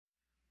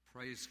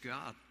Praise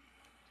God.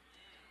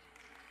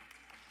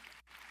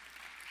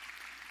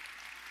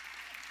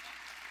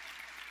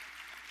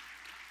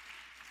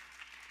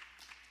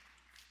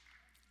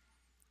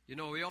 You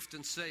know, we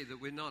often say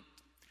that we're not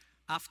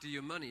after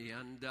your money,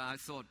 and I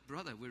thought,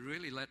 brother, we're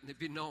really letting it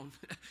be known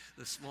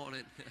this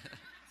morning.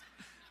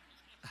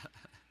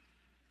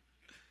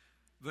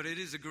 But it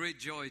is a great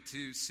joy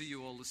to see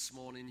you all this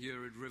morning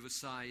here at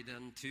Riverside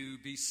and to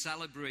be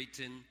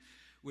celebrating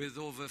with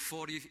over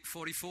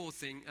 44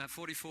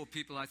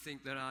 people, I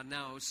think, that are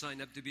now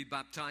signed up to be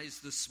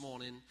baptized this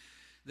morning.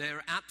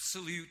 Their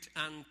absolute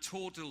and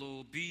total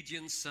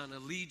obedience and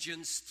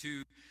allegiance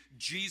to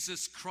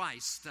Jesus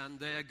Christ, and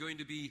they're going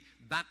to be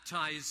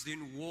baptized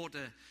in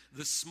water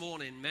this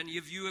morning. Many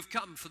of you have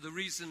come for the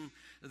reason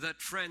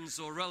that friends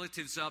or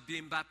relatives are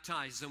being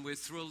baptized, and we're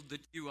thrilled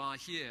that you are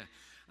here.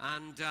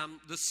 And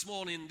this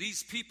morning,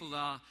 these people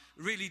are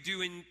really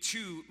doing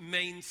two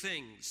main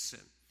things.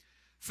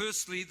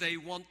 Firstly, they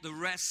want the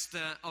rest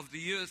of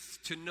the earth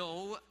to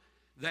know,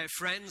 their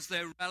friends,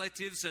 their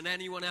relatives, and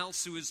anyone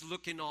else who is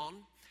looking on.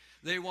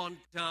 They want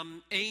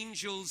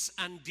angels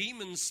and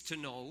demons to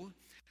know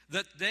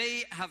that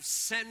they have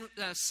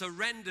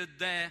surrendered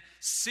their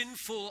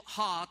sinful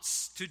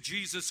hearts to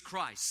Jesus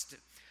Christ.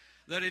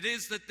 That it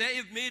is that they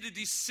have made a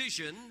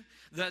decision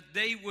that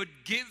they would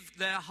give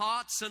their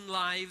hearts and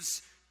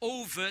lives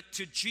over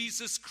to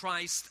Jesus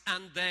Christ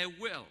and their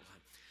will.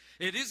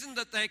 It isn't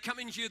that they're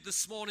coming here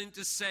this morning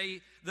to say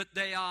that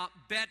they are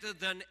better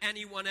than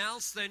anyone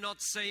else. They're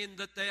not saying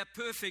that they are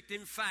perfect.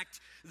 In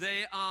fact,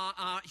 they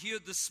are here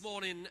this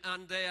morning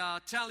and they are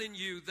telling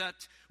you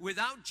that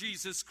without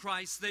Jesus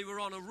Christ, they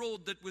were on a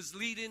road that was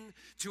leading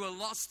to a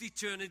lost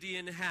eternity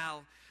in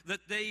hell.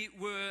 That they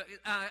were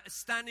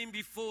standing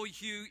before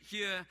you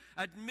here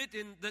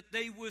admitting that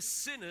they were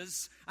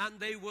sinners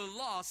and they were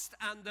lost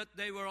and that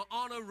they were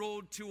on a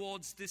road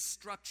towards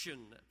destruction.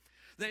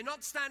 They're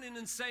not standing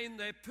and saying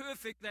they're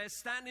perfect. They're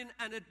standing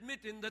and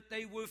admitting that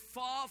they were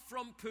far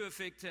from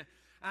perfect.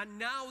 And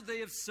now they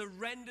have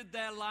surrendered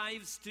their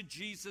lives to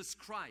Jesus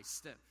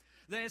Christ.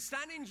 They're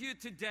standing here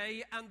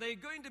today and they're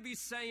going to be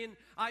saying,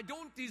 I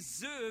don't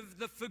deserve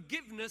the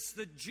forgiveness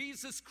that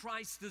Jesus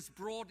Christ has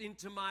brought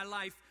into my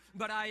life,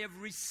 but I have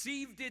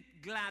received it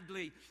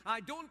gladly. I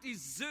don't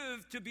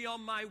deserve to be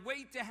on my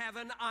way to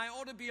heaven. I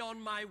ought to be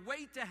on my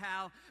way to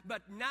hell.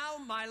 But now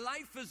my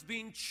life has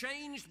been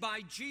changed by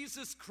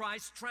Jesus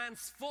Christ,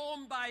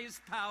 transformed by His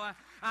power,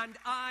 and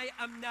I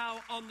am now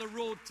on the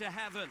road to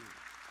heaven.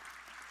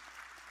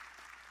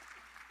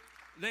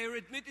 They're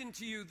admitting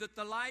to you that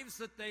the lives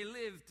that they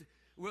lived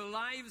were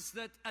lives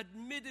that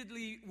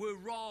admittedly were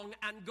wrong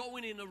and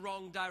going in a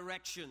wrong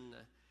direction.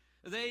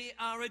 They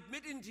are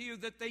admitting to you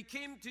that they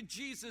came to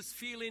Jesus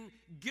feeling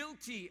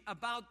guilty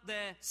about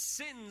their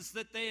sins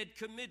that they had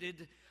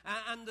committed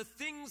and the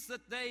things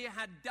that they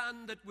had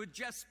done that were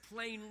just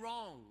plain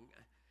wrong.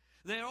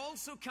 They're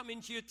also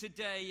coming here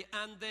today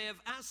and they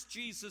have asked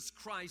Jesus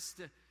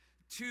Christ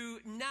to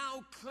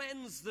now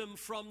cleanse them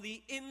from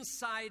the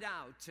inside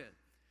out.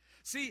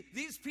 See,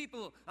 these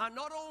people are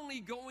not only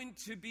going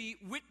to be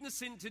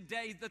witnessing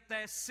today that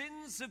their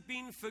sins have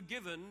been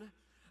forgiven,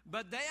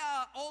 but they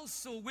are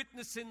also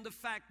witnessing the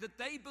fact that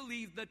they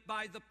believe that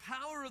by the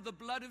power of the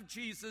blood of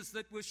Jesus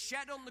that was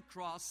shed on the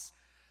cross,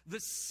 the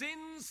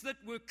sins that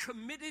were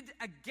committed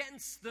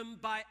against them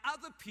by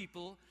other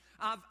people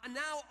have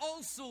now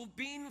also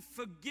been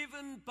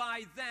forgiven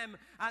by them,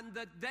 and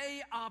that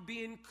they are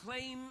being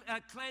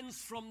cleansed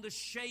from the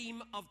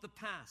shame of the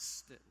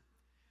past.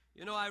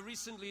 You know, I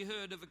recently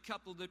heard of a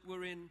couple that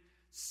were in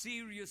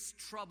serious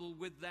trouble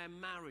with their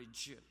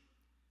marriage.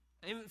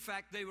 In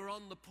fact, they were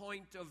on the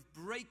point of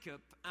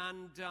breakup,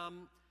 and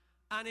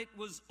it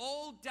was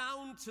all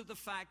down to the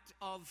fact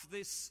of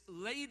this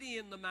lady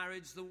in the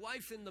marriage, the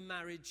wife in the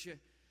marriage,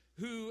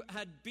 who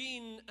had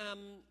been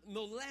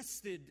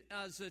molested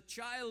as a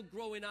child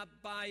growing up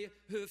by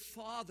her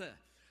father.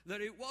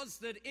 That it was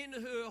that in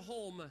her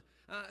home,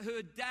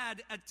 her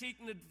dad had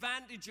taken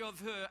advantage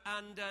of her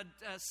and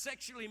had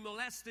sexually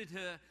molested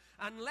her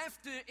and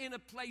left her in a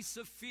place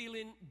of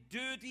feeling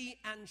dirty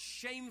and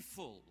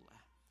shameful.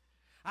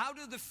 Out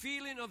of the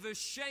feeling of her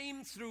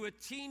shame through her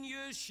teen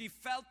years, she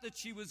felt that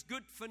she was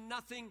good for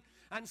nothing,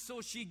 and so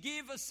she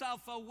gave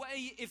herself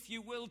away, if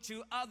you will,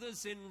 to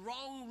others in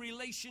wrong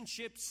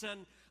relationships,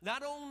 and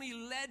that only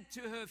led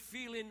to her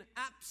feeling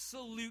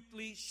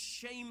absolutely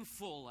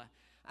shameful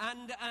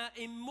and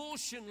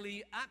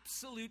emotionally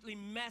absolutely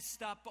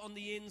messed up on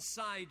the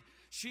inside.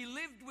 She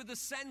lived with a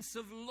sense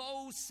of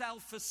low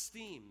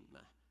self-esteem.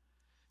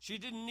 She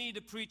didn't need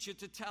a preacher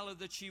to tell her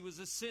that she was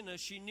a sinner.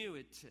 She knew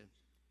it.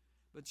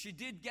 But she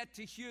did get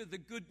to hear the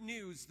good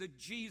news that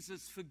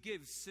Jesus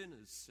forgives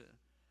sinners.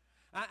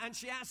 And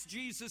she asked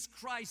Jesus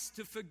Christ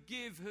to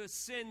forgive her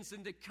sins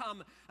and to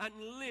come and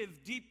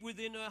live deep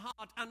within her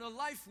heart. And her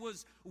life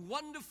was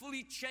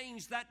wonderfully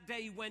changed that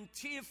day when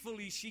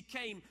tearfully she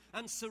came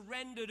and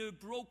surrendered her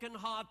broken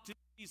heart to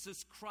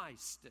Jesus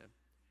Christ.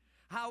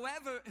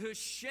 However, her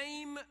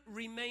shame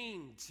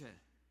remained.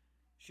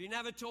 She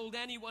never told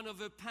anyone of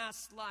her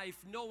past life.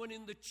 No one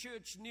in the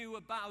church knew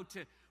about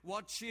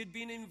what she had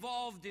been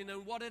involved in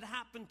and what had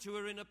happened to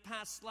her in her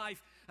past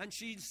life. And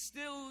she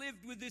still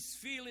lived with this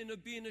feeling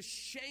of being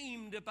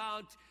ashamed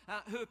about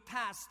her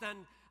past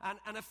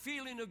and a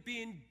feeling of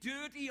being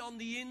dirty on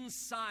the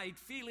inside,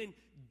 feeling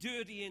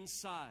dirty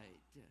inside.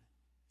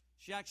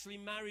 She actually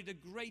married a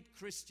great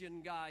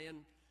Christian guy,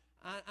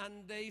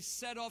 and they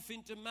set off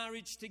into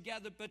marriage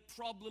together, but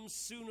problems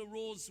soon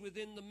arose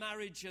within the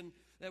marriage, and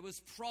there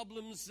was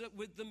problems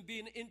with them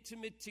being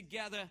intimate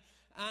together,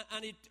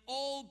 and it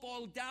all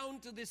boiled down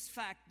to this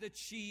fact that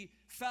she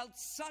felt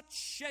such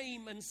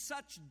shame and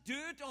such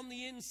dirt on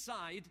the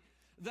inside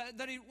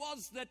that it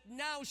was that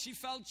now she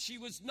felt she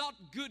was not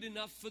good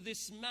enough for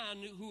this man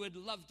who had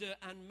loved her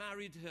and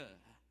married her.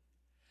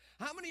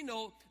 How many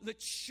know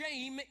that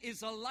shame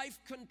is a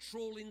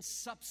life-controlling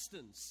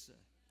substance?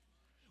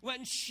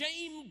 When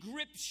shame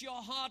grips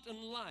your heart and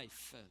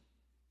life,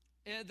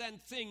 then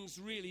things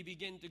really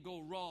begin to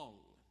go wrong.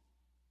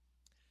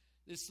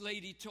 This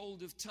lady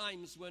told of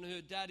times when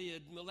her daddy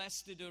had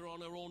molested her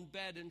on her own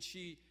bed, and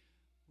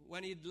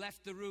when he'd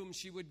left the room,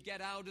 she would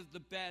get out of the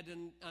bed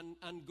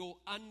and go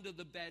under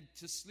the bed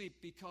to sleep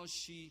because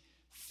she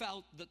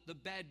felt that the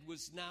bed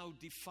was now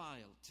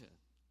defiled.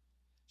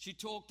 She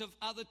talked of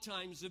other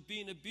times of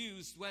being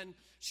abused when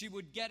she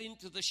would get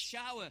into the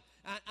shower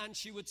and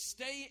she would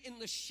stay in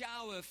the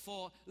shower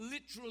for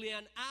literally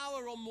an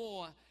hour or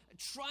more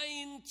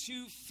trying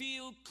to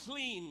feel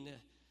clean.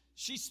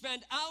 She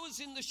spent hours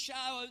in the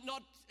shower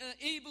not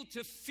able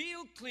to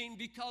feel clean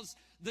because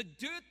the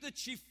dirt that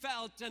she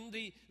felt and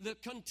the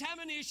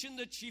contamination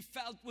that she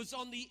felt was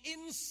on the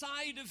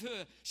inside of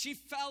her. She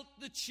felt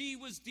that she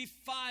was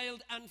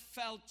defiled and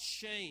felt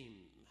shame.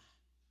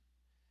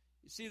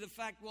 You see, the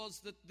fact was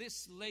that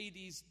this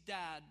lady's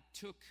dad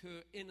took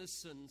her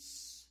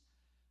innocence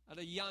at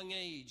a young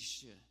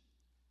age,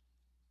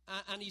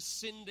 and he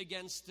sinned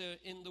against her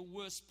in the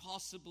worst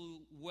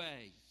possible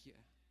way.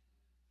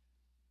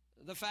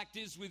 The fact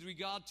is, with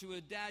regard to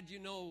her dad,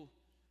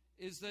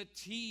 is that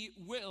he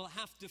will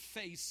have to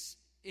face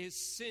his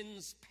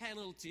sin's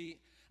penalty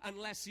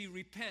unless he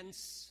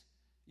repents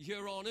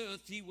here on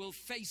earth. He will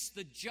face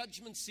the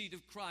judgment seat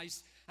of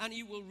Christ, and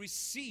he will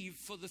receive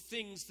for the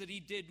things that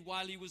he did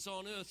while he was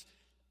on earth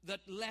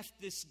that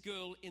left this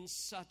girl in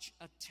such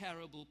a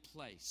terrible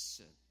place.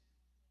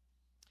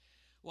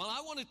 Well,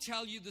 I want to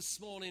tell you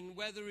this morning,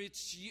 whether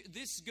it's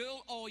this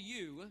girl or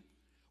you,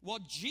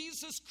 what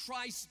Jesus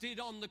Christ did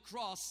on the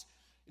cross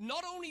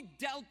not only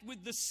dealt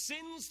with the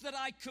sins that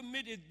I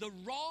committed, the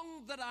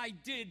wrong that I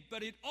did,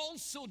 but it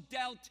also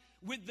dealt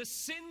with the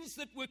sins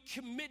that were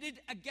committed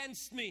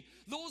against me.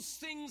 Those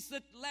things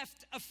that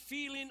left a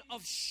feeling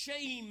of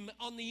shame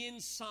on the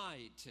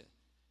inside.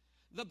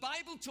 The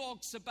Bible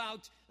talks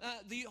about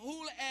the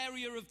whole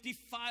area of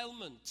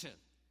defilement.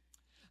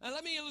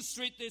 Let me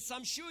illustrate this.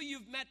 I'm sure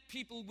you've met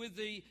people with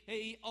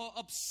a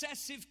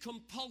obsessive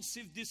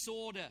compulsive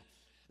disorder.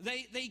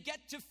 They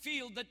get to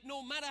feel that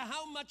no matter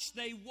how much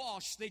they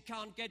wash, they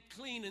can't get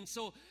clean. And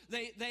so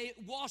they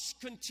wash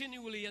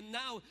continually. And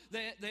now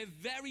they're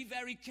very,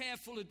 very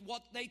careful at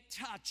what they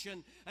touch.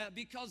 And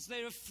because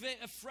they're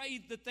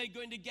afraid that they're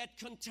going to get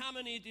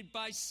contaminated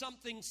by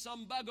something,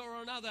 some bug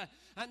or another.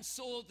 And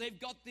so they've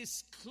got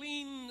this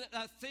clean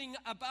thing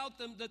about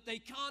them that they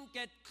can't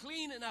get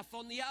clean enough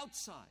on the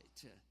outside.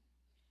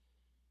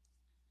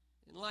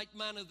 In like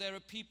manner, there are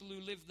people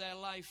who live their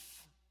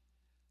life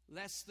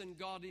less than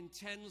God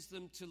intends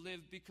them to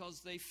live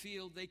because they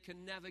feel they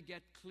can never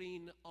get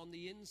clean on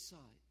the inside.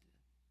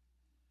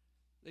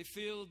 They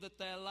feel that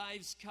their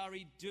lives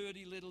carry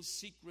dirty little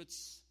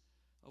secrets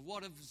of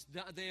what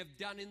they have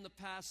done in the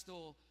past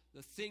or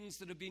the things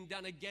that have been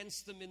done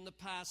against them in the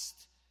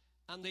past,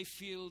 and they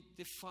feel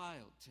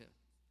defiled.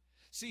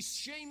 See,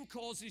 shame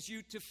causes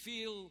you to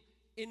feel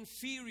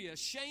inferior.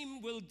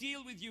 Shame will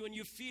deal with you and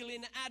you feel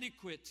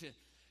inadequate.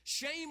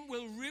 Shame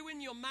will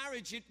ruin your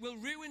marriage. It will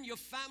ruin your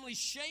family.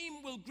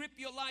 Shame will grip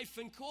your life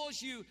and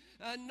cause you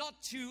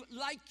not to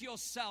like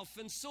yourself.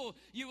 And so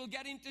you will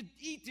get into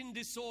eating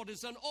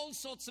disorders and all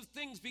sorts of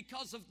things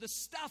because of the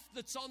stuff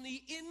that's on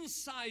the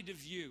inside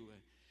of you.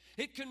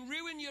 It can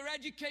ruin your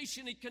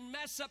education. It can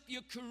mess up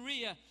your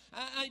career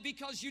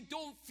because you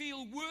don't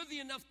feel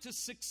worthy enough to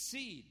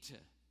succeed.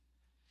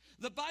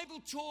 The Bible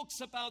talks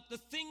about the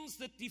things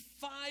that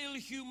defile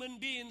human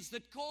beings,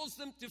 that cause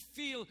them to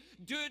feel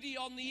dirty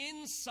on the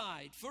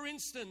inside. For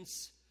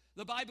instance,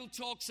 the Bible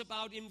talks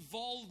about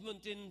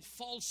involvement in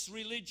false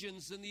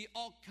religions and the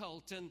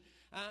occult, and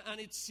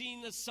it's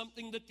seen as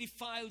something that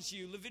defiles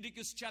you.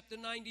 Leviticus chapter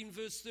 19,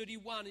 verse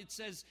 31, it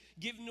says,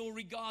 "Give no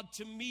regard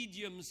to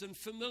mediums and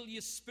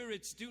familiar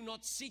spirits. Do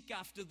not seek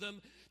after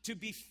them to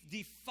be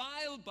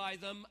defiled by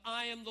them.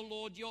 I am the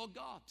Lord your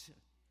God."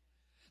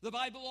 The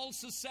Bible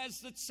also says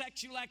that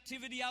sexual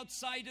activity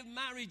outside of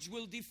marriage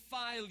will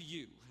defile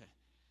you.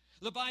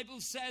 The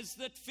Bible says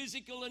that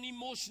physical and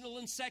emotional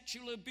and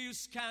sexual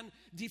abuse can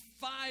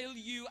defile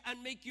you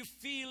and make you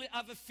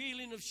have a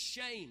feeling of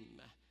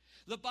shame.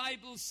 The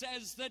Bible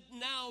says that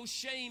now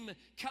shame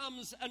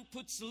comes and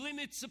puts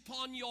limits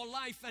upon your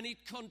life, and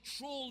it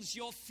controls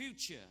your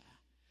future.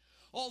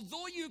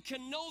 Although you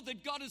can know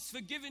that God has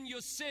forgiven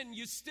your sin,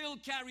 you still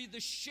carry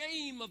the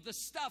shame of the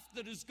stuff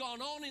that has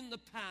gone on in the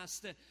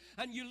past,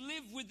 and you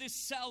live with this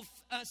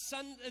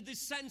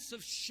sense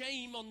of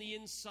shame on the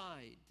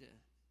inside.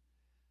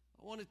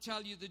 I want to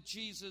tell you that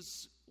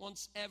Jesus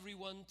wants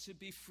everyone to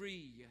be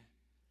free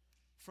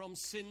from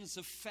sin's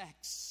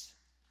effects,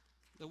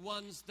 the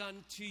ones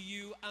done to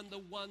you and the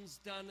ones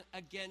done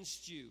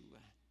against you.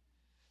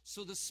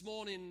 So this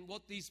morning,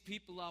 what these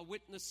people are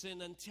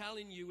witnessing and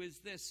telling you is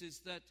this, is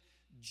that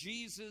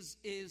Jesus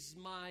is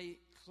my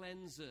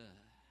cleanser.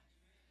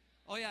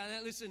 Oh yeah,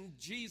 listen,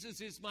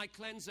 Jesus is my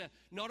cleanser.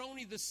 Not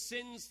only the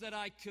sins that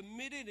I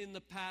committed in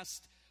the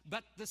past,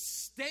 but the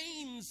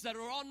stains that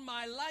are on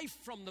my life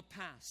from the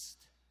past.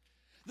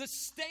 The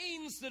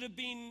stains that have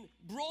been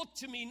brought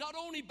to me, not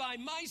only by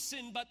my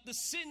sin, but the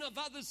sin of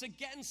others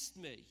against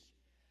me.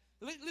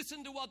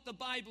 Listen to what the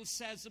Bible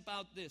says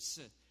about this.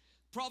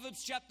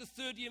 Proverbs chapter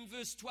 30 and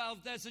verse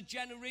 12, there's a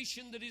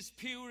generation that is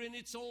pure in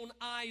its own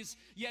eyes,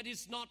 yet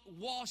is not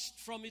washed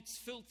from its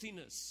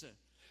filthiness.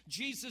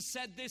 Jesus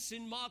said this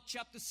in Mark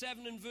chapter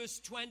 7 and verse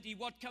 20,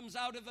 what comes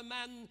out of a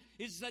man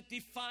is that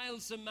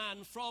defiles a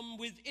man. From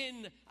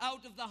within,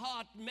 out of the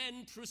heart,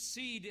 men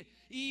proceed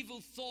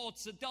evil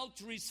thoughts,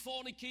 adulteries,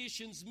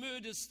 fornications,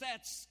 murders,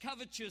 thefts,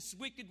 covetous,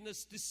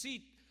 wickedness,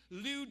 deceit,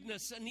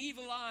 lewdness, an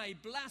evil eye,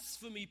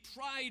 blasphemy,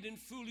 pride, and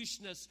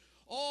foolishness.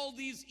 All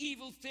these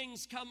evil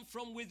things come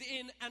from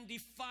within and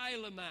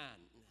defile a man.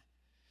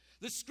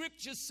 The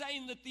scripture's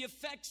saying that the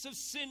effects of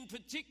sin,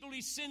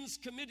 particularly sins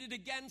committed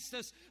against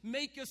us,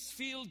 make us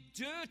feel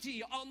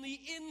dirty on the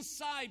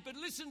inside. But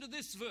listen to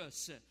this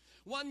verse.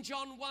 1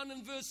 John 1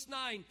 and verse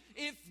 9.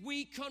 If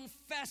we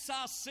confess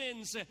our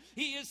sins,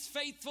 he is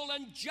faithful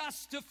and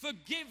just to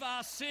forgive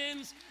our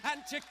sins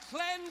and to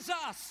cleanse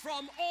us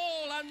from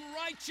all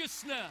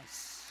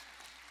unrighteousness.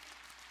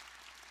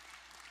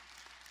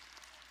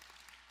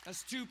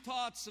 There's two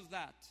parts of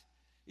that.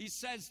 He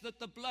says that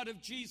the blood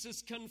of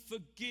Jesus can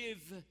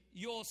forgive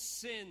your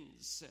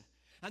sins.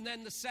 And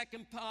then the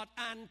second part,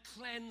 and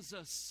cleanse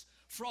us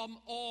from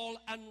all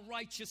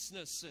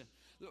unrighteousness.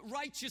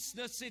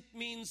 Righteousness, it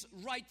means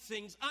right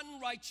things.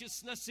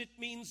 Unrighteousness, it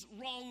means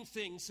wrong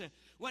things.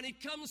 When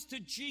it comes to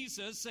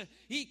Jesus,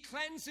 he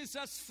cleanses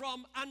us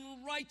from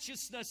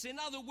unrighteousness. In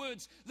other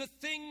words, the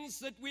things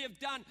that we have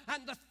done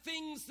and the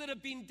things that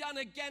have been done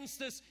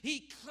against us,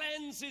 he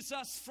cleanses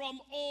us from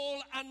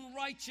all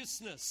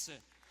unrighteousness.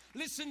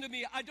 Listen to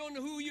me, I don't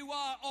know who you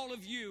are, all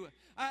of you.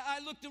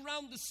 I looked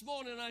around this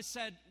morning and I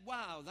said,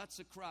 wow, that's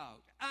a crowd.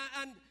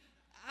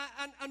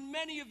 And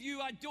many of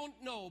you I don't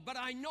know, but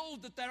I know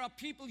that there are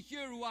people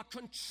here who are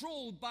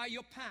controlled by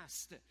your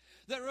past.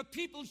 There are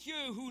people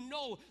here who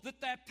know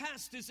that their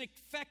past is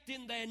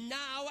affecting their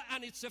now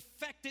and it's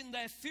affecting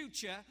their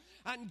future.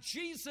 And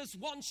Jesus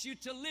wants you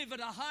to live at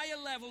a higher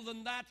level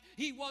than that.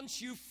 He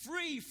wants you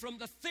free from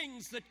the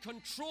things that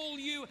control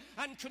you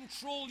and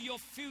control your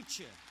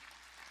future.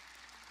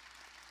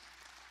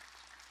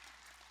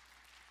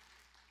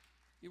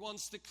 He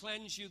wants to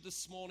cleanse you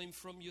this morning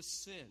from your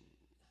sin.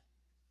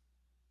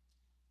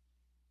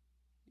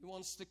 He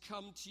wants to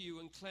come to you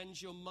and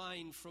cleanse your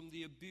mind from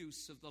the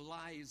abuse of the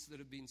lies that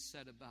have been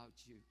said about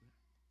you.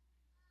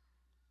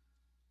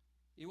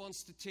 He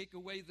wants to take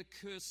away the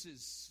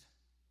curses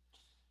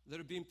that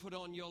have been put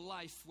on your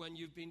life when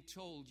you've been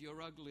told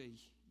you're ugly,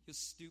 you're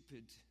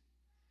stupid,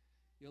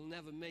 you'll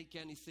never make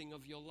anything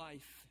of your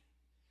life,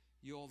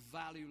 you're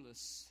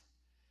valueless.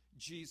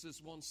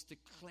 Jesus wants to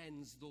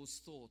cleanse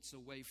those thoughts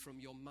away from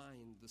your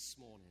mind this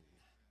morning.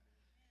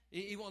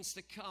 He wants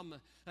to come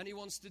and he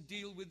wants to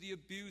deal with the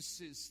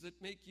abuses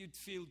that make you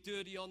feel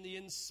dirty on the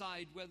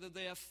inside, whether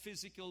they are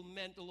physical,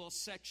 mental, or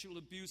sexual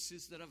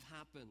abuses that have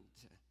happened.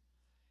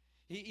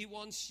 He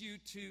wants you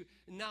to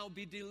now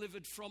be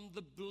delivered from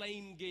the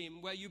blame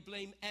game, where you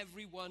blame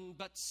everyone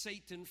but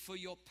Satan for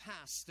your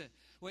past,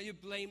 where you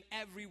blame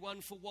everyone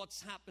for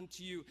what's happened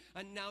to you.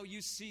 And now you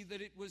see that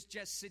it was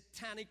just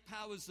satanic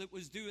powers that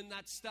was doing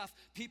that stuff.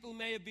 People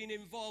may have been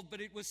involved,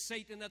 but it was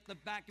Satan at the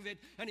back of it.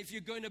 And if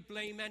you're going to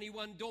blame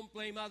anyone, don't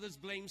blame others,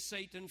 blame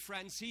Satan,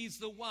 friends. He's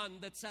the one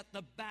that's at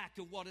the back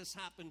of what has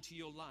happened to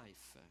your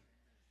life.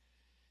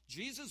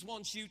 Jesus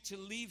wants you to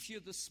leave here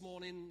this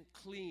morning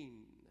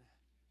clean.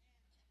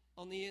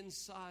 On the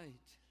inside,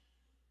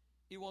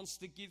 he wants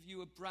to give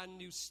you a brand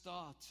new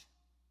start.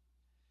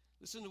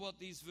 Listen to what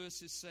these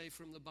verses say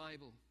from the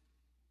Bible.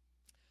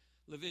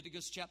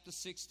 Leviticus chapter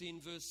 16,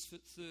 verse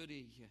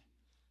 30.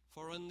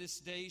 For on this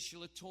day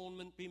shall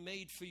atonement be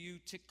made for you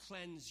to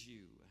cleanse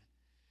you.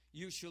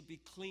 You shall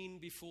be clean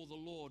before the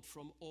Lord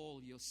from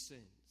all your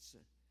sins.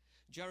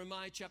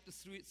 Jeremiah chapter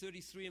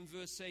 33 and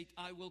verse 8,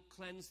 I will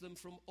cleanse them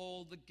from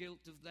all the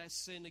guilt of their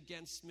sin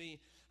against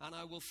me, and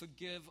I will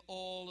forgive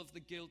all of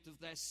the guilt of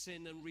their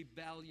sin and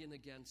rebellion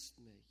against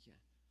me.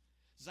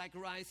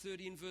 Zechariah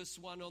 13 verse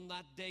 1, on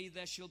that day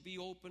there shall be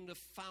opened a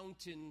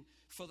fountain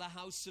for the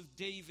house of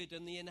David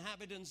and the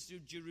inhabitants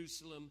of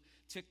Jerusalem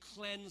to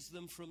cleanse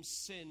them from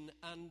sin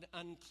and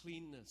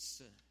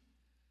uncleanness.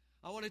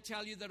 I want to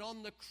tell you that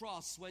on the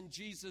cross when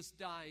Jesus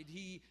died,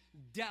 he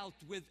dealt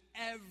with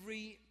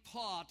every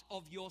part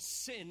of your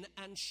sin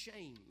and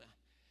shame.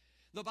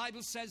 The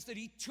Bible says that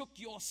he took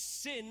your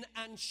sin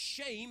and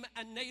shame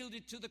and nailed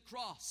it to the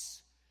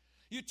cross.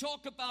 You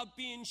talk about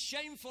being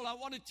shameful. I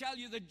want to tell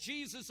you that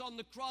Jesus on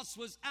the cross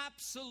was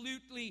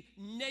absolutely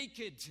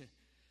naked.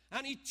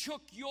 And he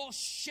took your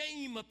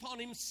shame upon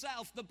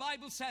himself. The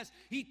Bible says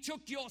he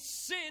took your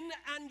sin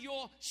and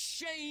your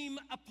shame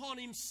upon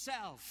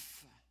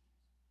himself.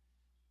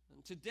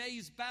 And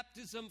today's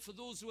baptism, for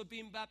those who are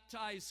being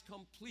baptized,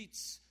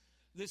 completes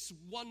this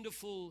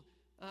wonderful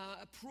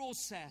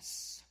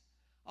process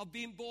of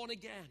being born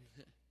again.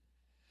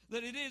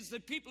 That it is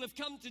that people have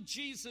come to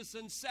Jesus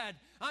and said,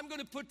 I'm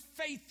going to put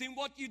faith in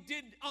what you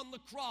did on the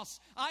cross.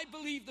 I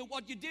believe that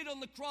what you did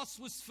on the cross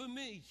was for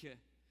me.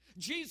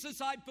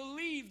 Jesus, I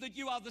believe that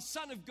you are the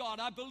Son of God.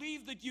 I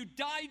believe that you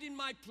died in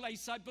my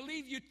place. I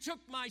believe you took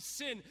my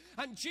sin.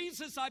 And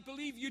Jesus, I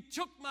believe you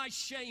took my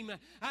shame.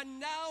 And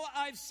now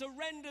I've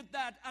surrendered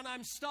that and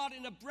I'm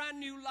starting a brand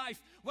new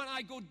life. When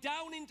I go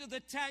down into the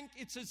tank,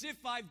 it's as if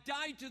I've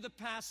died to the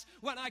past.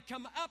 When I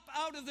come up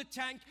out of the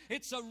tank,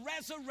 it's a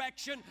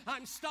resurrection.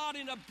 I'm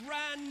starting a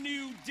brand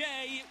new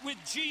day with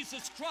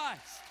Jesus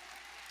Christ.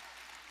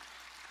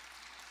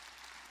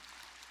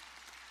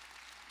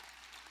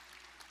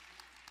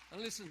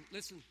 And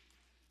listen,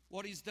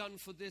 what he's done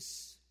for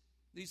these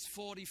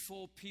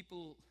 44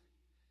 people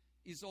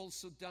is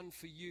also done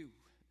for you.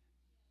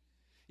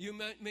 You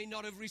may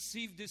not have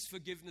received this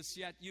forgiveness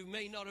yet. You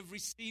may not have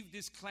received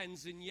this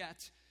cleansing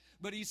yet.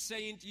 But he's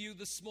saying to you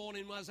this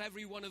morning, as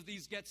every one of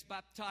these gets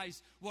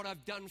baptized, what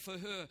I've done for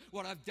her,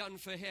 what I've done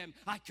for him,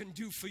 I can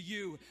do for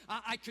you.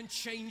 I can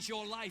change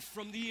your life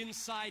from the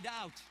inside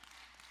out.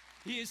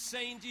 He is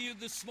saying to you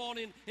this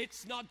morning,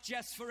 it's not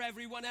just for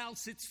everyone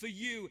else, it's for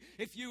you.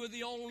 If you were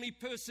the only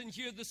person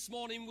here this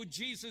morning,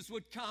 Jesus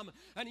would come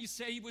and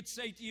he would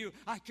say to you,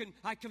 I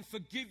can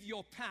forgive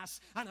your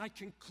past and I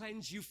can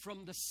cleanse you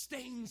from the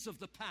stains of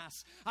the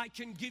past. I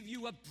can give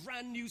you a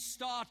brand new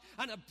start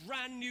and a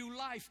brand new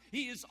life.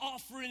 He is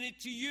offering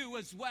it to you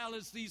as well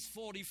as these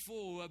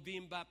 44 who are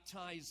being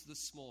baptized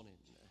this morning.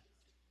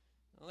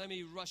 Now, let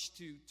me rush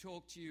to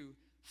talk to you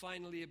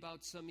finally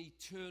about some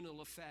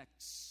eternal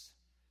effects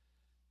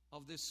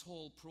of this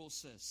whole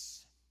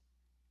process.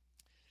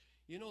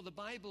 You know, the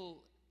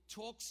Bible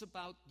talks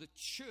about the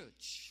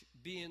church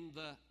being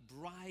the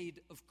bride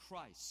of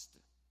Christ.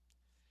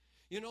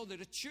 You know that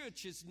a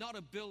church is not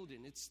a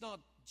building. It's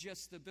not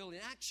just a building.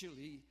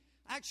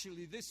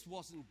 Actually, this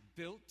wasn't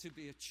built to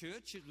be a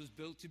church. It was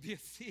built to be a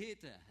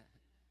theater.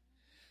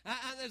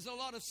 And there's a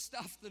lot of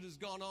stuff that has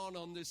gone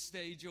on this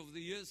stage over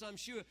the years, I'm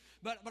sure.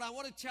 But I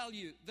want to tell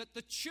you that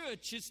the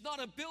church is not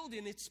a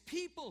building. It's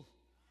people.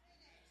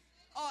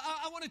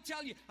 I want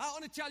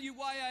to tell you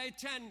why I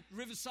attend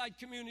Riverside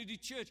Community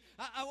Church.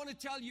 I want to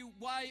tell you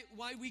why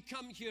we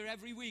come here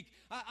every week.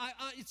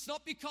 It's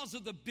not because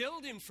of the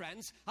building,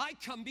 friends. I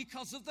come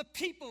because of the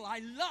people. I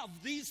love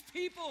these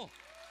people.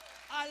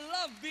 I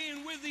love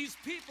being with these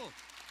people.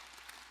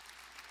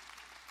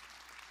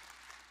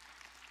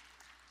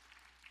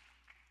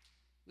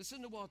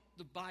 Listen to what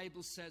the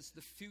Bible says,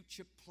 the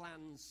future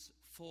plans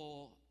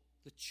for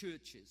the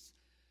churches.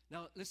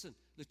 Now, listen,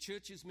 the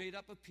church is made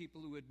up of people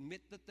who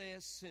admit that they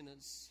are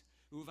sinners,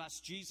 who have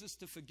asked Jesus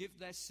to forgive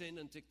their sin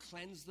and to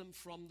cleanse them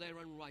from their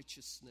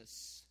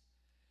unrighteousness.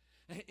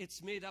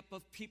 It's made up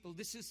of people.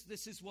 This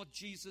is what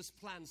Jesus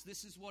plans.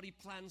 This is what he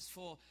plans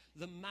for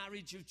the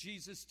marriage of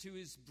Jesus to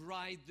his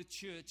bride, the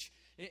church.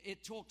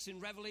 It talks in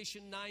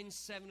Revelation 9,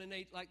 7, and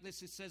 8 like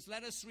this. It says,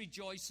 let us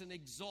rejoice and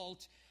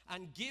exalt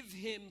and give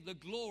him the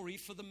glory,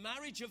 for the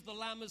marriage of the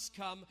Lamb has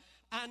come,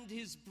 and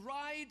his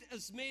bride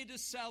has made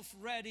herself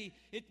ready.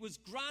 It was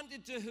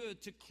granted to her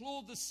to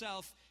clothe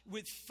herself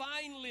with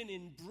fine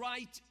linen,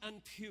 bright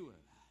and pure.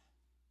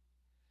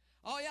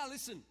 Oh yeah,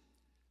 listen.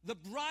 The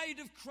bride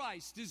of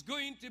Christ is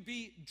going to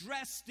be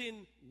dressed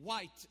in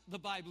white, the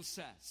Bible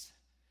says.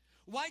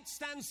 White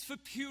stands for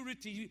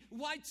purity.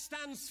 White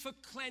stands for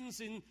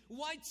cleansing.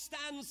 White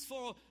stands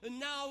for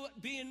now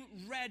being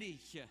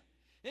ready.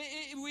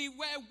 We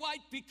wear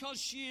white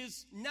because she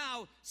is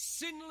now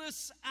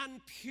sinless and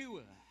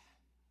pure.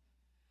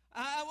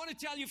 I want to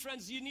tell you,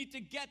 friends, you need to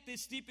get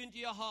this deep into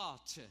your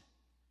heart.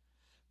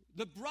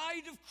 The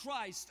bride of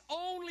Christ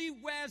only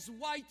wears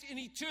white in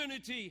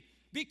eternity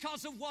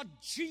because of what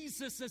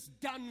Jesus has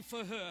done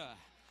for her.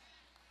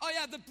 Oh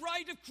yeah, the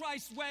bride of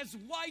Christ wears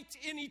white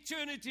in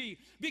eternity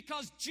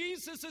because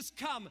Jesus has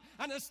come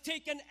and has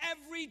taken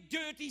every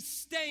dirty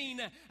stain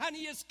and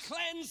he has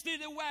cleansed it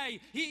away.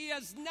 He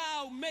has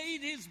now made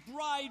his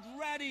bride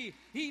ready.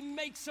 He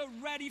makes her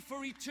ready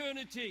for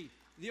eternity.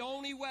 The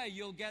only way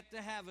you'll get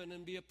to heaven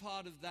and be a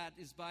part of that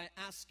is by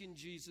asking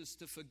Jesus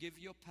to forgive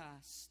your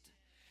past,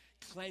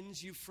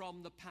 cleanse you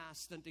from the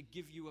past, and to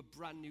give you a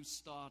brand new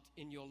start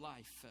in your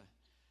life.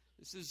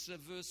 This is a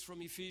verse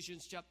from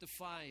Ephesians chapter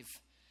 5. It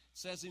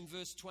says in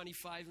verse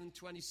 25 and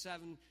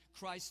 27,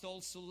 Christ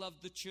also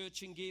loved the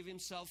church and gave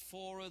himself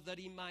for her, that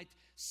he might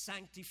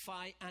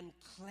sanctify and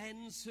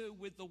cleanse her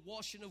with the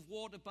washing of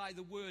water by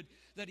the word,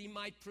 that he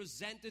might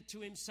present it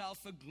to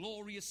himself a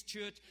glorious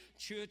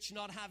church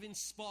not having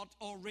spot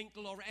or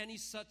wrinkle or any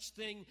such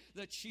thing,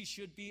 that she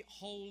should be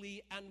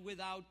holy and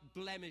without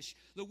blemish.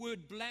 The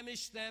word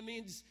blemish there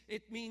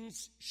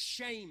means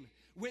shame.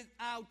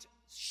 Without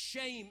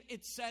shame.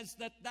 It says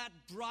that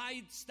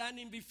bride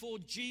standing before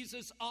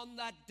Jesus on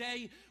that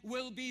day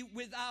will be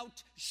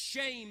without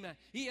shame.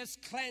 He has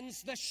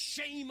cleansed the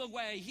shame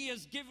away. He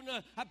has given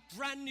her a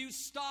brand new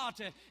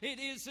start. It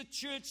is a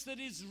church that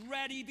is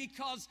ready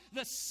because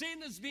the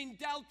sin has been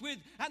dealt with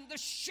and the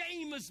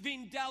shame has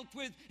been dealt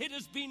with. It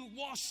has been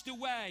washed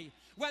away.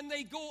 When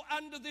they go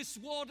under this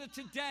water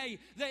today,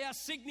 they are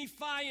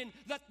signifying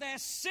that their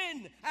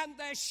sin and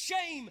their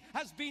shame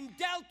has been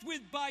dealt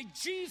with by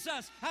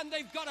Jesus, and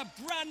they've got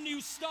a brand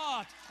new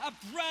start, a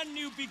brand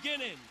new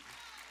beginning.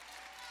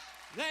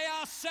 They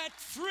are set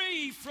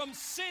free from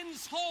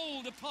sin's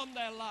hold upon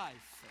their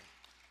life.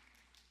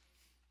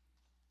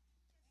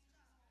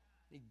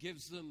 He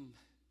gives them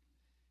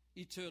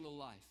eternal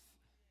life.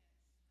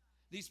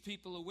 These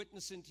people are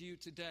witnessing to you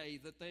today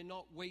that they're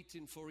not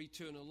waiting for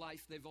eternal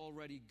life. They've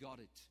already got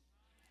it.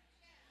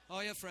 Oh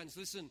yeah, friends,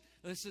 listen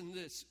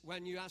this.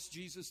 When you ask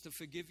Jesus to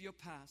forgive your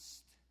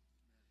past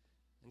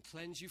and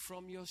cleanse you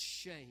from your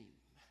shame,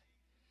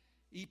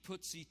 he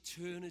puts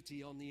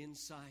eternity on the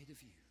inside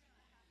of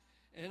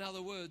you. In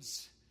other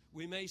words,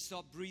 we may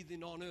stop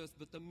breathing on earth,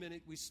 but the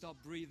minute we stop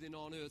breathing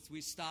on earth, we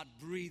start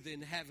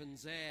breathing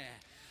heaven's air.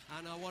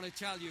 And I want to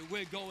tell you,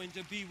 we're going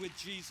to be with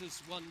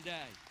Jesus one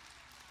day.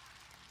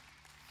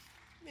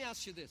 Let me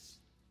ask you this.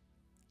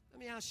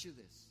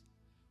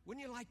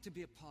 Wouldn't you like to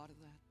be a part of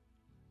that?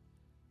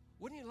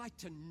 Wouldn't you like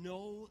to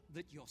know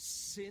that your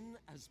sin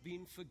has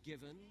been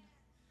forgiven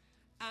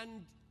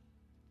and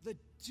the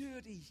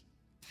dirty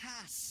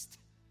past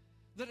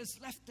that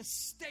has left a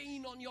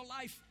stain on your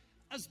life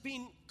has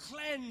been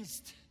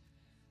cleansed?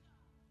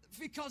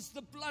 Because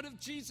the blood of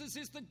Jesus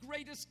is the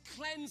greatest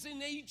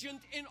cleansing agent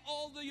in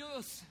all the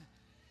earth.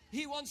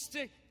 He wants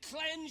to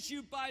cleanse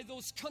you by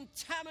those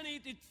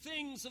contaminated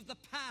things of the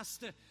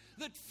past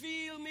that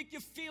make you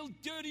feel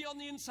dirty on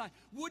the inside.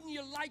 Wouldn't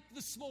you like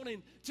this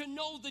morning to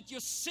know that your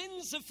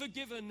sins are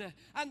forgiven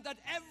and that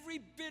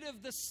every bit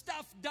of the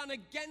stuff done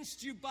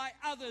against you by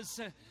others,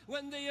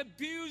 when they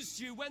abused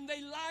you, when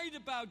they lied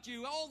about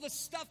you, all the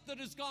stuff that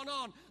has gone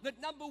on, that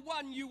number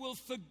one, you will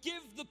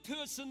forgive the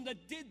person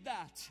that did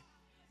that.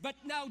 But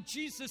now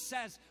Jesus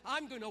says,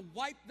 I'm going to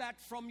wipe that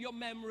from your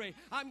memory.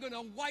 I'm going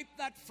to wipe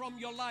that from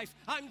your life.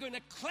 I'm going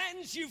to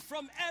cleanse you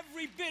from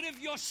every bit of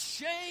your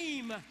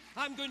shame.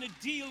 I'm going to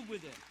deal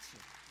with it.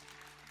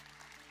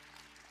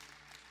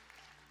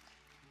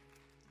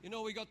 You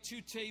know, we got two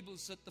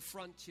tables at the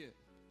front here.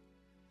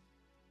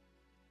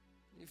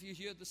 If you're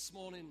here this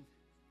morning,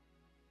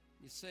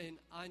 you're saying,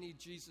 I need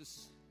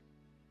Jesus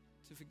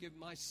to forgive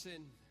my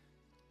sin.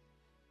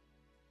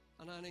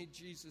 And I need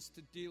Jesus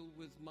to deal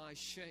with my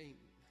shame.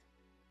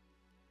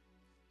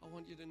 I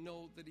want you to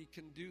know that he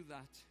can do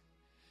that.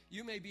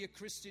 You may be a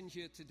Christian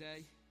here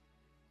today,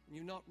 and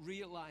you've not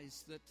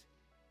realized that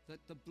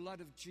the blood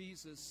of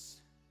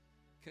Jesus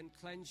can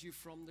cleanse you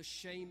from the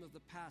shame of the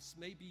past.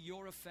 Maybe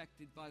you're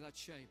affected by that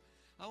shame.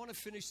 I want to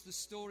finish the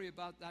story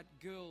about that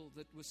girl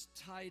that was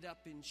tied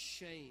up in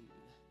shame.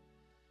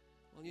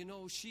 Well, you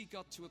know, she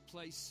got to a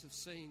place of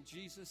saying,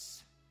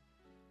 Jesus,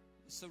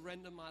 I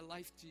surrender my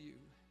life to you.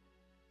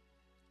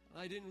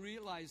 I didn't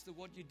realize that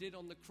what you did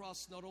on the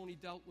cross not only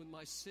dealt with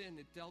my sin,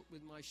 it dealt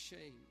with my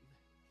shame.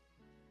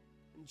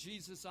 And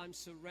Jesus, I'm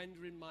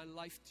surrendering my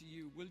life to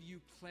you. Will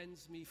you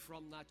cleanse me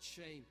from that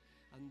shame?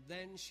 And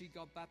then she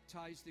got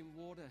baptized in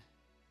water.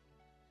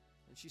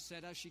 And she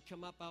said as she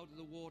came up out of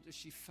the water,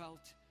 she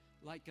felt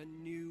like a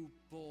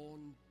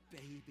newborn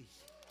baby.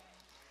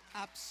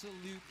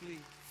 Absolutely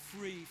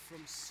free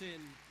from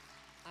sin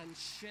and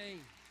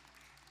shame.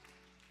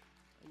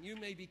 And you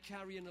may be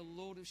carrying a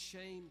load of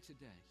shame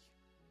today.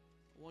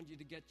 I want you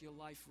to get your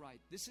life right.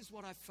 This is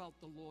what I felt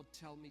the Lord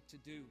tell me to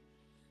do.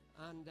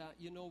 And,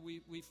 you know,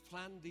 we've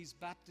planned these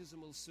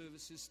baptismal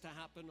services to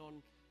happen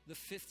on the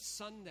 5th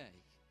Sunday.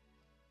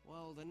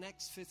 Well, the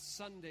next 5th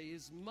Sunday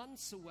is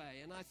months away.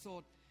 And I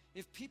thought,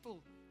 if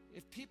people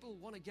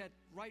want to get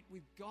right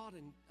with God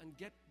and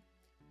get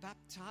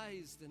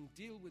baptized and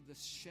deal with the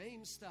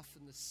shame stuff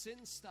and the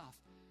sin stuff,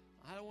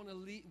 I don't want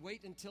to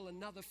wait until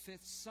another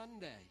 5th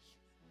Sunday.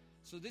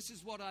 So this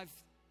is what I've,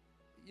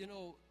 you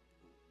know,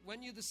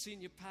 when you're the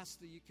senior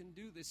pastor, you can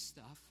do this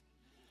stuff.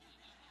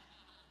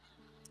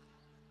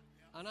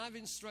 And I've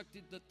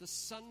instructed that the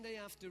Sunday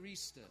after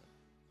Easter,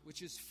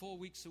 which is 4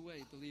 weeks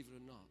away, believe it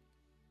or not,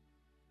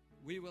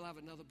 we will have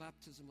another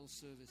baptismal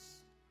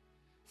service.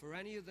 For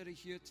any of you that are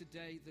here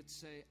today that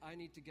say, I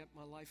need to get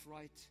my life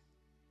right,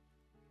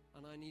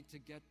 and I need to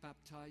get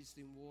baptized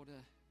in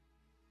water.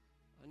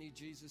 I need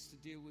Jesus to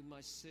deal with my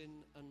sin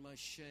and my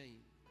shame.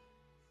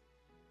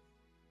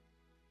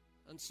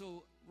 And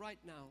so right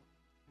now,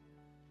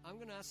 I'm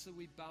going to ask that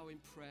we bow in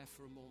prayer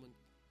for a moment.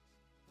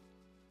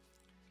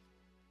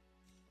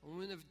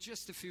 And in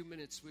just a few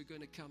minutes, we're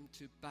going to come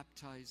to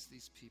baptize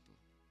these people.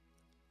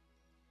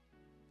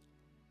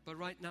 But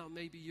right now,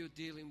 maybe you're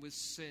dealing with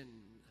sin,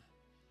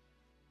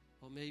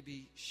 or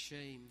maybe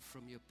shame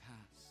from your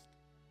past.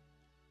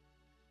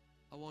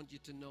 I want you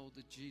to know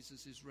that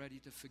Jesus is ready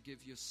to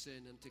forgive your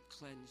sin and to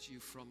cleanse you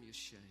from your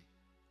shame.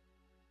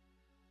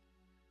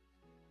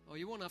 Oh,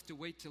 you won't have to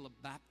wait till a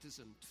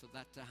baptism for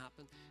that to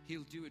happen.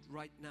 He'll do it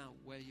right now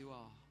where you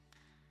are.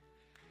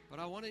 But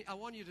I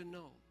want you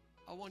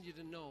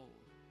to know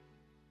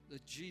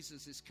that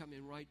Jesus is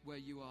coming right where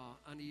you are,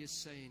 and He is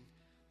saying,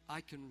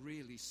 I can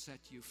really set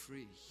you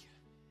free.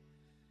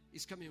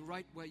 He's coming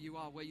right where you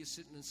are, where you're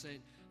sitting, and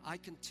saying, I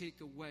can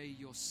take away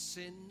your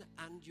sin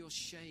and your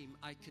shame.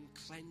 I can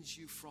cleanse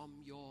you from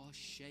your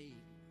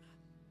shame.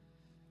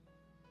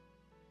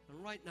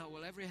 And right now,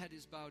 while every head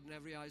is bowed and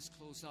every eye is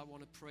closed, I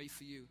want to pray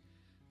for you.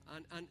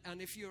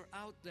 And if you're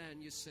out there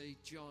and you say,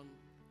 John,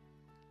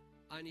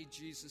 I need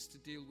Jesus to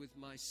deal with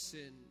my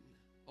sin,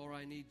 or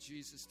I need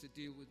Jesus to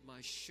deal with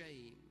my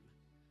shame,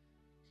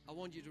 I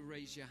want you to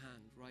raise your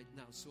hand right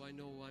now so I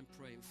know who I'm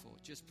praying for.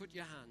 Just put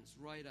your hands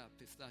right up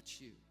if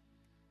that's you.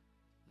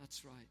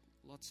 That's right.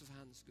 Lots of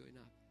hands going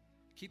up.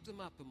 Keep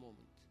them up a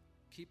moment.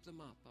 Keep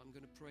them up. I'm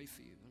going to pray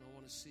for you, and I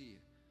want to see you.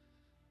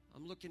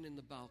 I'm looking in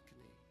the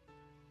balcony.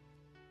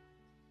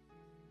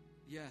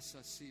 Yes,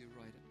 I see you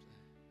right up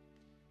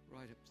there.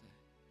 Right up there.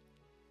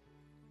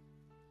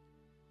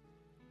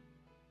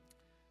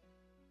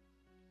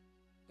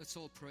 Let's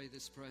all pray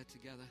this prayer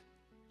together.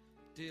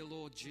 Dear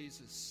Lord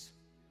Jesus,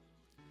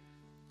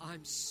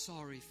 I'm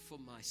sorry for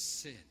my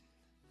sin.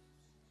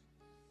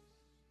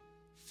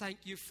 Thank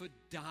you for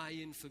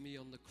dying for me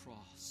on the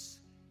cross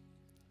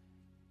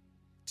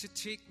to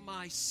take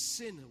my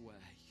sin away.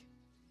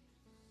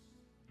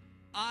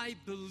 I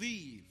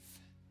believe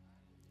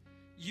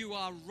you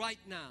are right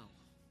now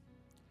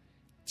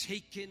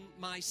taking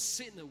my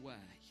sin away.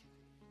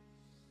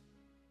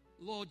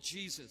 Lord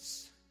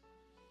Jesus,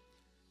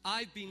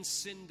 I've been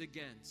sinned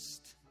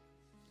against.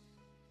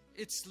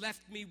 It's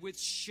left me with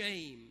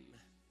shame.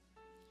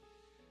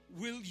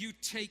 Will you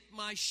take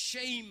my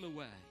shame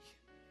away?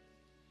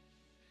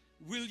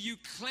 Will you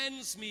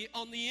cleanse me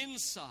on the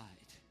inside?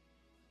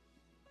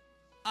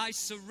 I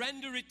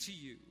surrender it to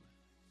you.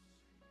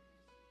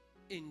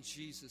 In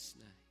Jesus'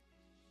 name.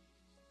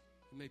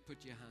 You may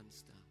put your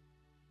hands down.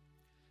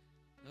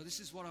 Now, this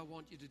is what I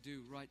want you to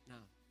do right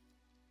now.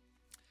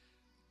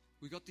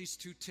 We got these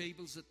two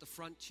tables at the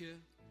front here,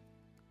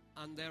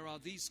 and there are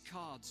these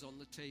cards on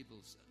the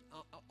tables.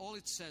 All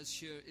it says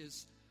here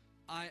is,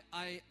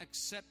 I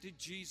accepted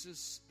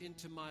Jesus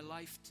into my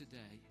life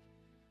today.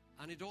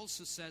 And it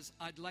also says,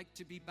 I'd like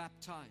to be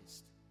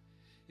baptized.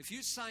 If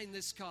you sign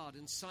this card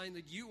and sign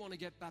that you want to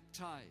get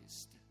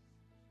baptized,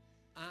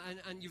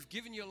 and you've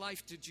given your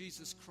life to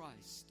Jesus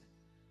Christ,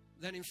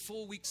 then in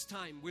 4 weeks'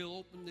 time, we'll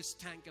open this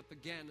tank up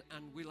again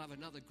and we'll have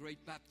another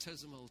great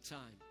baptismal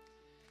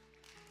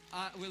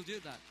time. We'll do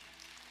that.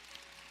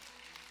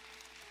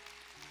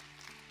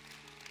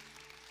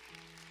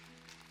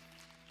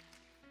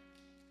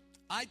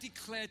 I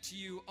declare to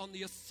you on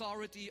the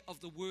authority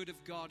of the Word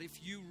of God, if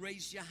you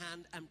raise your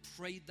hand and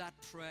prayed that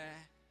prayer,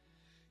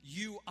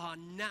 you are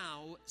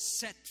now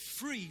set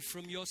free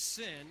from your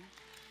sin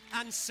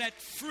and set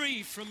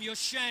free from your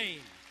shame.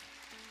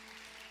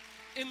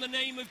 In the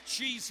name of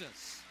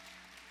Jesus.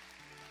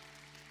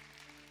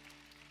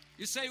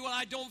 You say, well,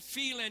 I don't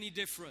feel any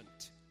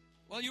different.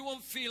 Well, you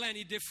won't feel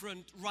any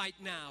different right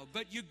now,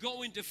 but you're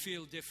going to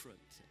feel different.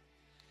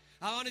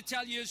 I want to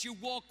tell you, as you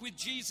walk with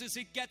Jesus,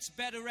 it gets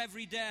better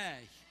every day.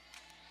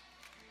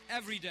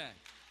 Every day.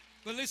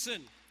 But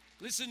listen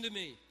to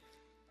me.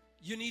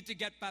 You need to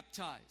get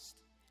baptized.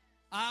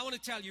 I want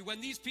to tell you, when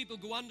these people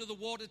go under the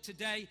water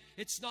today,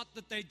 it's not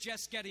that they're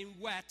just getting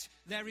wet.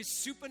 There is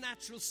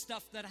supernatural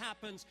stuff that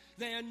happens.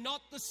 They are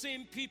not the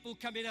same people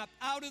coming up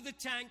out of the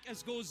tank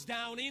as goes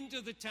down into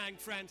the tank,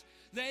 friends.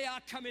 They are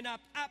coming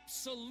up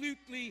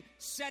absolutely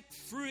set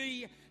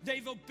free.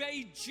 They've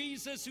obeyed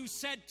Jesus, who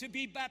said to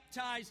be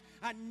baptized,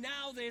 and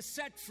now they're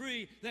set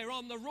free. They're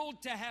on the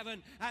road to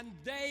heaven, and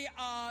they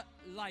are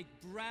like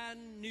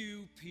brand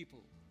new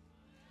people.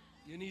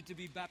 You need to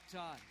be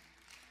baptized.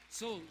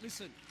 So,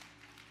 listen.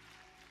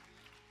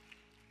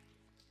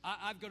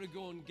 I've got to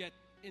go and get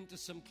into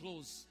some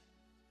clothes.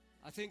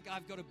 I think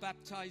I've got to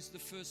baptize the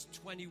first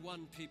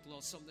 21 people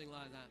or something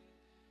like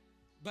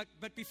that.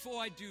 But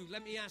before I do,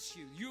 let me ask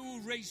you, you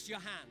who raised your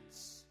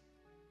hands.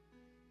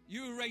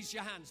 You who raised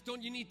your hands,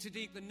 don't you need to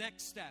take the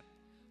next step?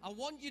 I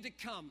want you to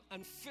come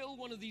and fill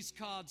one of these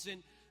cards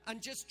in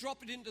and just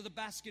drop it into the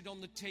basket on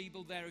the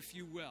table there, if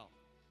you will.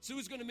 So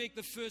who's going to make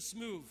the first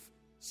move?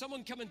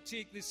 Someone come and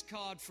take this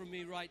card from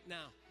me right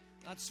now.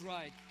 That's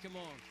right. Come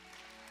on.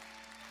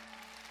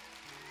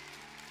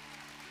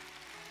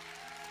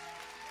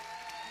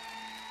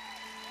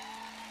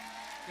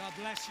 God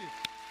bless you.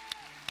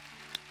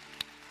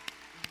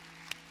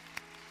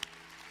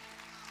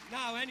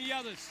 Now, any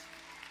others?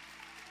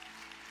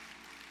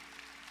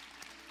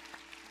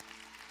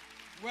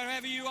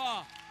 Wherever you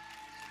are.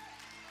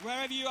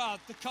 Wherever you are.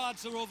 The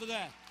cards are over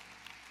there.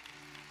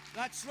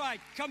 That's right.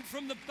 Come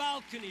from the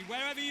balcony,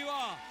 wherever you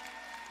are.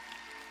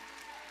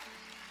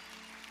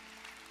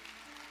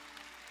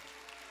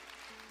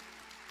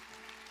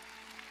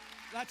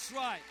 That's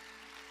right.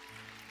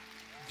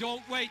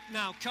 Don't wait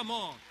now. Come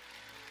on.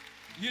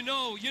 You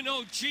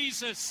know,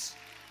 Jesus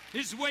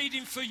is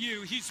waiting for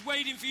you. He's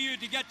waiting for you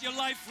to get your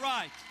life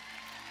right.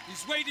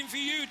 He's waiting for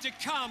you to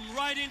come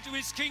right into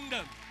His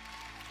kingdom.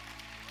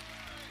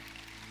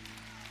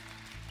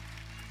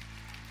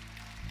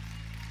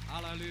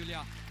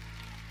 Hallelujah.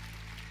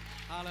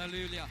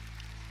 Hallelujah.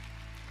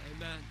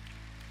 Amen.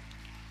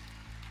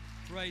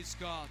 Praise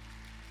God.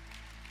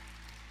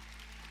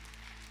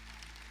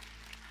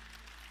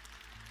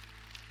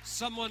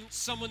 Someone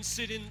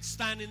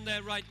standing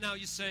there right now,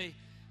 you say,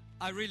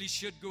 I really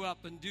should go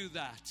up and do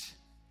that.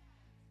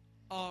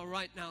 Oh,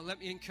 right now, let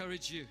me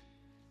encourage you.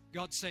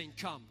 God's saying,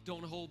 come,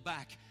 don't hold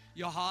back.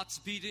 Your heart's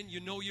beating, you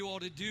know you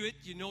ought to do it,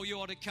 you know you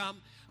ought to come.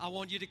 I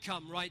want you to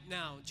come right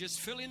now. Just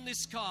fill in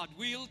this card.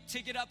 We'll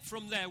take it up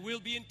from there. We'll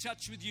be in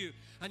touch with you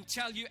and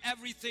tell you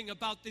everything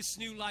about this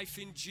new life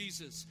in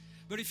Jesus.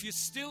 But if you're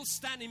still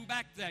standing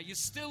back there, you're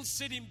still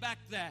sitting back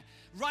there,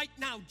 right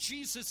now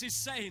Jesus is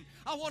saying,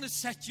 I want to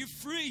set you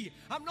free.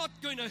 I'm not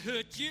going to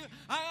hurt you.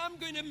 I'm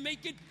going to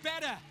make it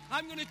better.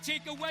 I'm going to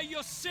take away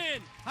your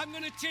sin. I'm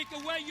going to take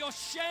away your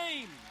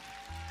shame.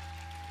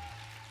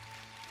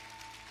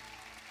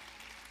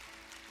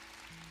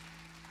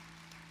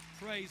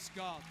 Praise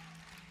God.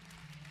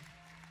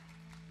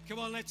 Come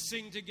on, let's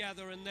sing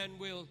together and then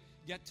we'll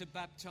get to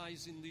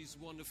baptizing these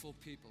wonderful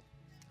people.